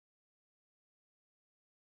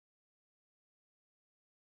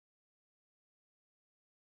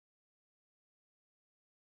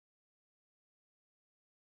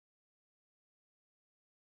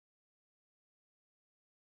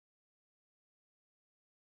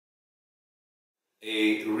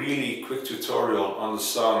a really quick tutorial on the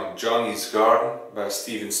song Johnny's Garden by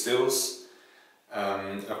Stephen Stills.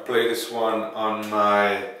 I play this one on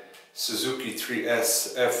my Suzuki Three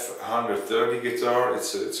S F130 guitar.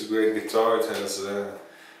 It's a great guitar. It has a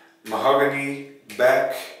mahogany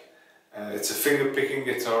back. It's a finger picking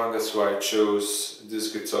guitar, and that's why I chose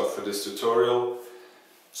this guitar for this tutorial.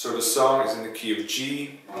 So the song is in the key of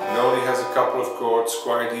G. It only has a couple of chords,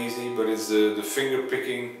 quite easy, but it's the finger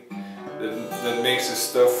picking that makes this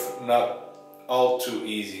stuff not all too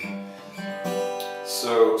easy.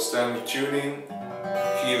 So standard tuning,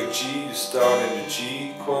 key of G, you start in the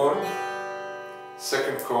G chord.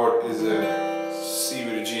 Second chord is a C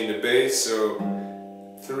with a G in the bass, so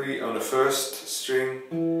 3 on the first string,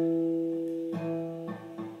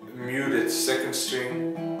 muted second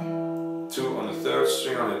string, 2 on the third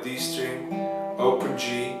string on the D string, open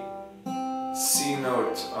G, C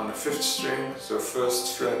note on the 5th string, so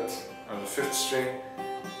first fret on the 5th string,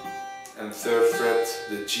 and 3rd fret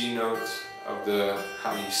the G note of the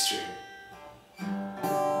high E string.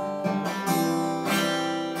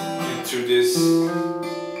 Into this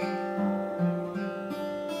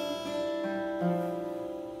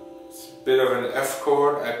it's a bit of an F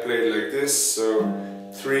chord. I play it like this, so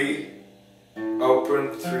 3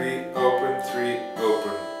 open, 3 open, 3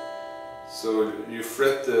 open. So you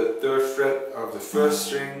fret the 3rd fret of the 1st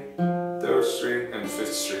string, 3rd string and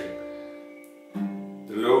 5th string.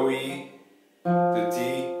 The low E, the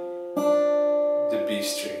D, the B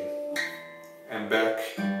string. And back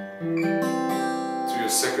to your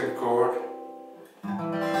second chord,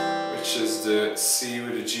 which is the C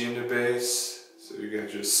with a G in the bass. So you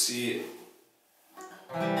get your C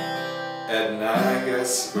at 9, I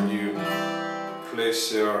guess, when you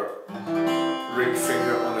place your ring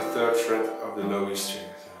finger on the 3rd fret of the low E string.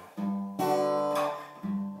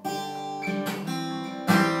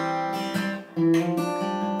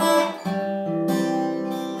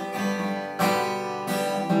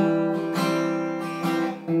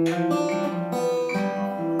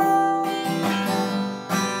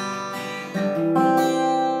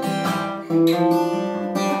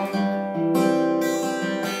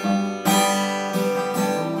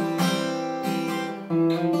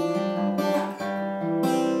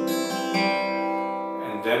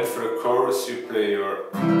 And then for the chorus you play your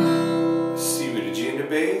C with a G in the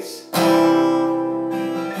bass to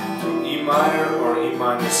E minor or E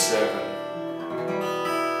minor 7.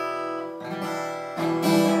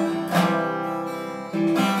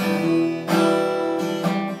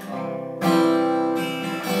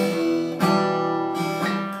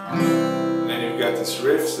 And then you've got this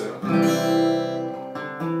riff, so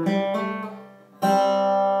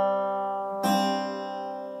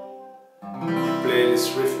play this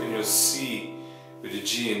riff in your C with a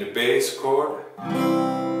G in the bass chord,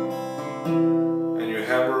 and you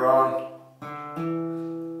hammer on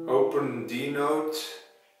open D note,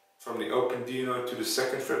 from the open D note to the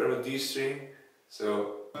 2nd fret on the D string,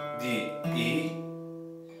 so D, E,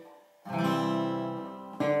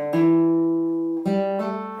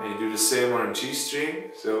 and you do the same on a G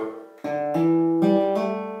string, so,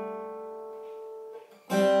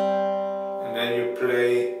 and then you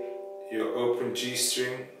play your open G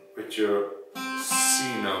string with your C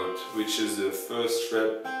note, which is the 1st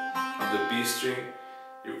fret of the B string.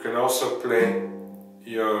 You can also play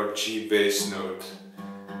your G bass note.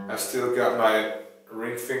 I've still got my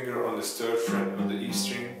ring finger on the 3rd fret of the E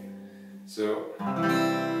string, so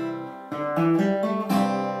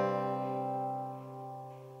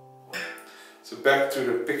back to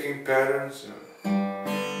the picking patterns.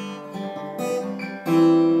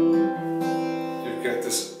 You get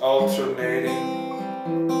this alternating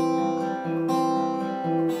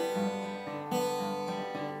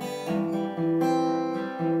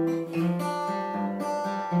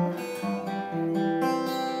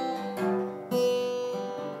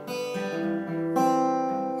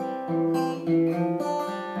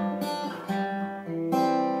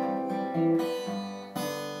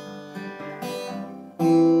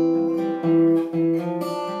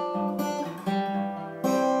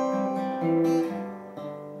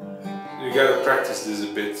you gotta practice this a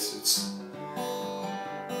bit.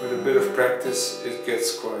 With a bit of practice it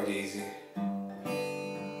gets quite easy.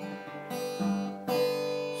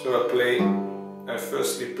 So I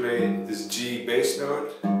firstly play this G bass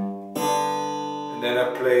note, and then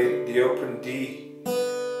I play the open D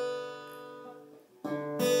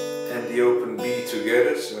and the open B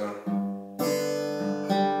together. So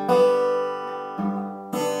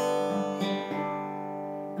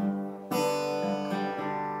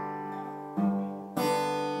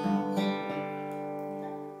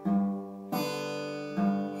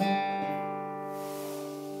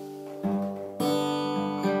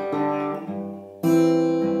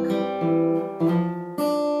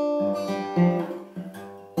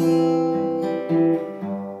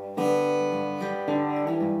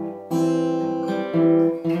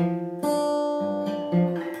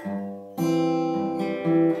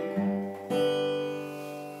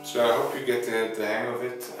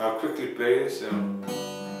quickly play this.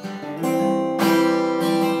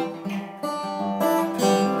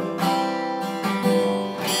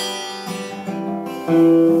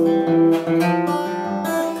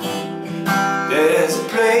 There's a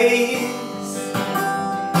place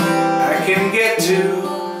I can get to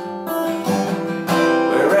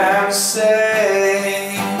where I'm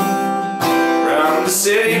safe from the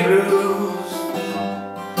city blues,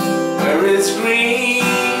 where it's green,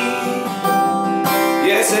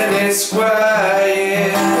 yes, and it's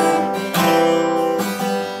quiet.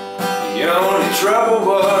 The only trouble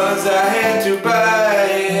was I had to buy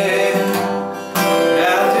it.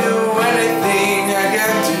 I'll do anything I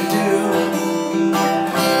got to do.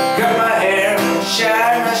 Cut my hair,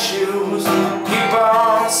 shine my shoes, keep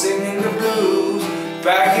on singing the blues. If I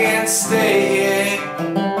can't stay here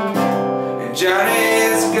in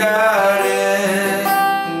Johnny's garden,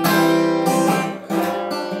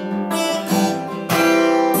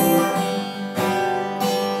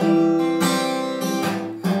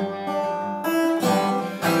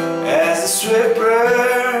 as the swift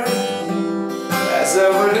bird flies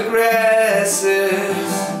over the grasses,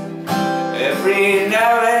 every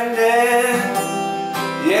now and then,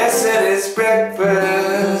 yes, at its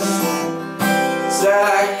breakfast, as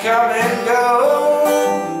I come and go,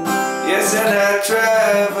 yes, and I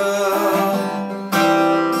travel,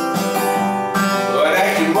 but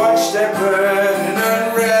I can watch that bird and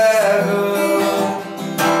unravel.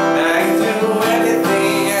 I can do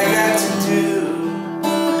anything I got to do.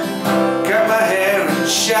 Cut my hair and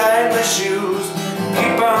shine my shoes,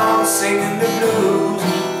 keep on singing the blues.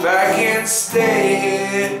 If I can't stay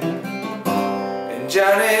here in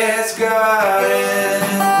Johnny's garden.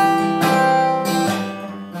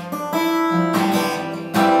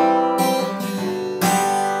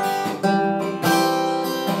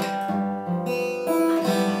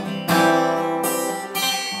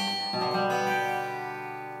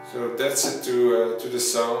 So that's it to the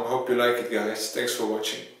song. Hope you like it, guys. Thanks for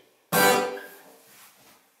watching.